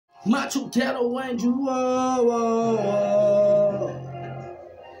Macho Ghetto Angel. Whoa, whoa, whoa.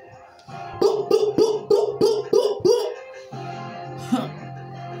 Boop, boop, boop, boop, boop, boop, boop. Huh.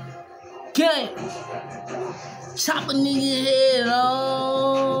 Gang. Chop a nigga head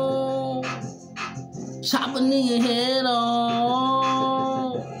on. Chop a nigga head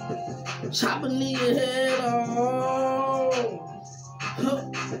on. Chop a nigga head on. Huh.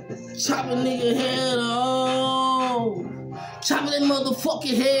 Chop a nigga head off. Chop that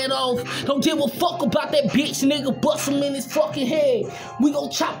motherfucking head off. Don't give a fuck about that bitch, nigga. Bust him in his fucking head. We gon'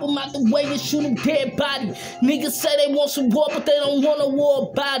 chop him out the way and shoot him dead body. Niggas say they want some war, but they don't want a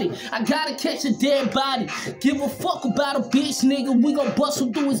war body. I gotta catch a dead body. Give a fuck about a bitch, nigga. We gon' bust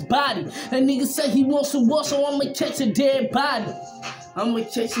him through his body. That nigga say he wants some war, so I'ma catch a dead body. I'ma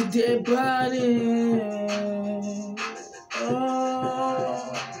catch a dead body.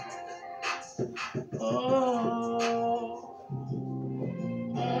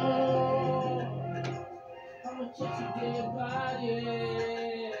 I'ma catch a dead body.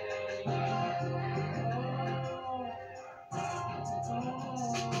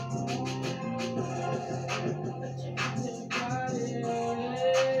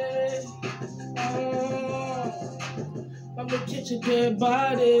 I'ma catch a dead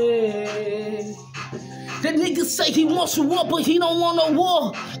body. That nigga say he wants a war, but he don't want no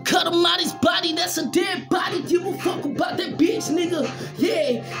war. Cut him out his body, that's a dead body. Give a fuck about that bitch, nigga.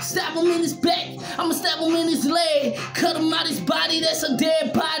 Yeah, stab him in his back, I'ma stab him in his leg. Cut him out his body, that's a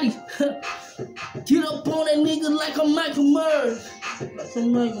dead body. Get up on that nigga like a Michael Myers. Like a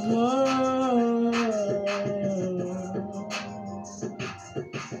Michael Myers.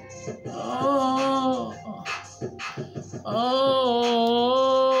 Oh. Oh.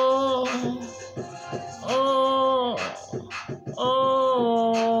 Oh, oh,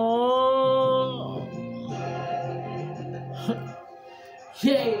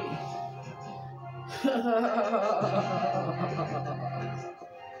 yeah.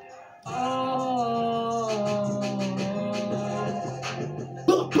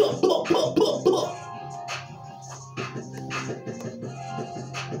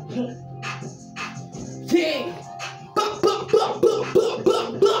 Yeah.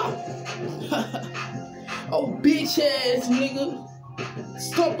 Oh, bitch ass nigga.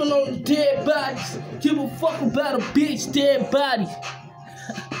 Stomping on the dead bodies. Give a fuck about a bitch dead body.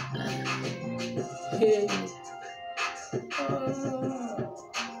 Yeah.